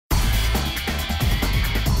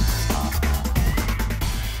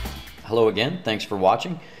Hello again, thanks for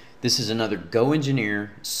watching. This is another GoEngineer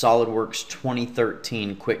SolidWorks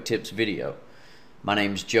 2013 Quick Tips video. My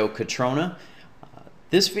name is Joe Catrona.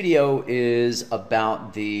 This video is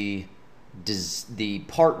about the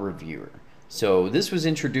part reviewer. So this was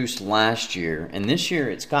introduced last year, and this year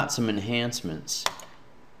it's got some enhancements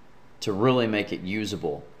to really make it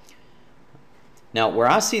usable. Now, where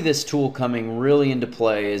I see this tool coming really into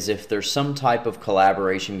play is if there's some type of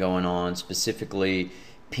collaboration going on, specifically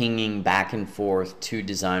pinging back and forth to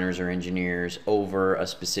designers or engineers over a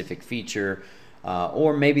specific feature,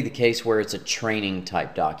 or maybe the case where it's a training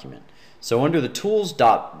type document. So under the Tools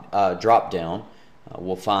drop down,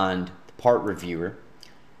 we'll find the Part Reviewer,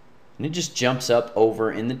 and it just jumps up over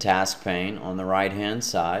in the task pane on the right hand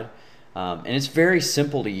side, and it's very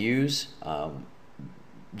simple to use.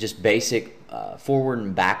 Just basic forward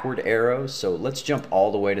and backward arrows. So let's jump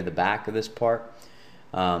all the way to the back of this part.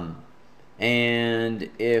 And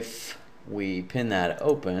if we pin that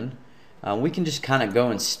open, we can just kind of go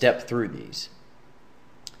and step through these.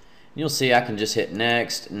 You'll see I can just hit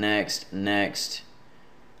next, next, next.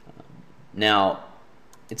 Now,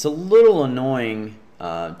 it's a little annoying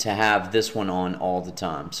to have this one on all the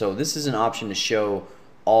time. So this is an option to show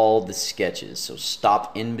all the sketches. So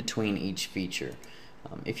stop in between each feature.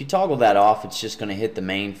 If you toggle that off, it's just going to hit the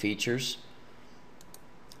main features.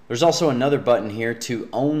 There's also another button here to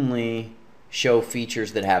only show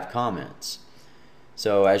features that have comments.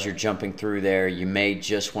 So as you're jumping through there, you may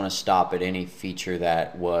just want to stop at any feature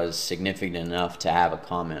that was significant enough to have a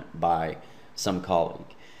comment by some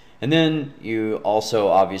colleague. And then you also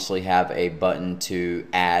obviously have a button to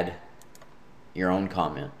add your own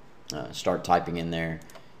comment. Start typing in there,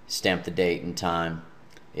 stamp the date and time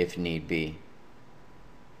if need be.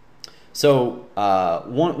 So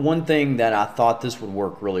one thing that I thought this would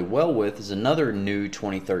work really well with is another new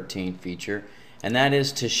 2013 feature, and that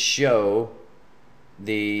is to show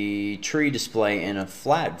the tree display in a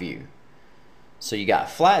flat view. So you got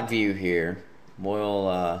flat view here.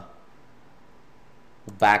 We'll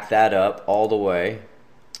back that up all the way.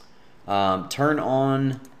 Turn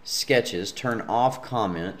on sketches, turn off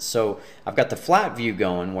comments. So I've got the flat view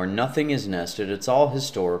going where nothing is nested, it's all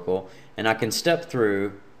historical, and I can step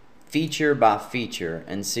through feature by feature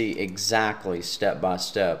and see exactly step by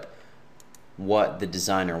step what the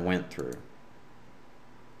designer went through.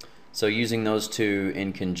 So using those two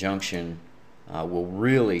in conjunction will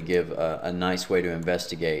really give a nice way to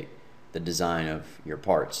investigate the design of your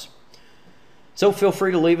parts. So feel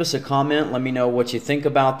free to leave us a comment. Let me know what you think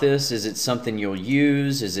about this. Is it something you'll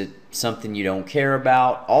use? Is it something you don't care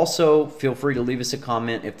about? Also, feel free to leave us a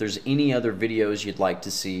comment if there's any other videos you'd like to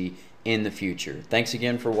see in the future. Thanks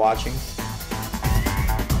again for watching.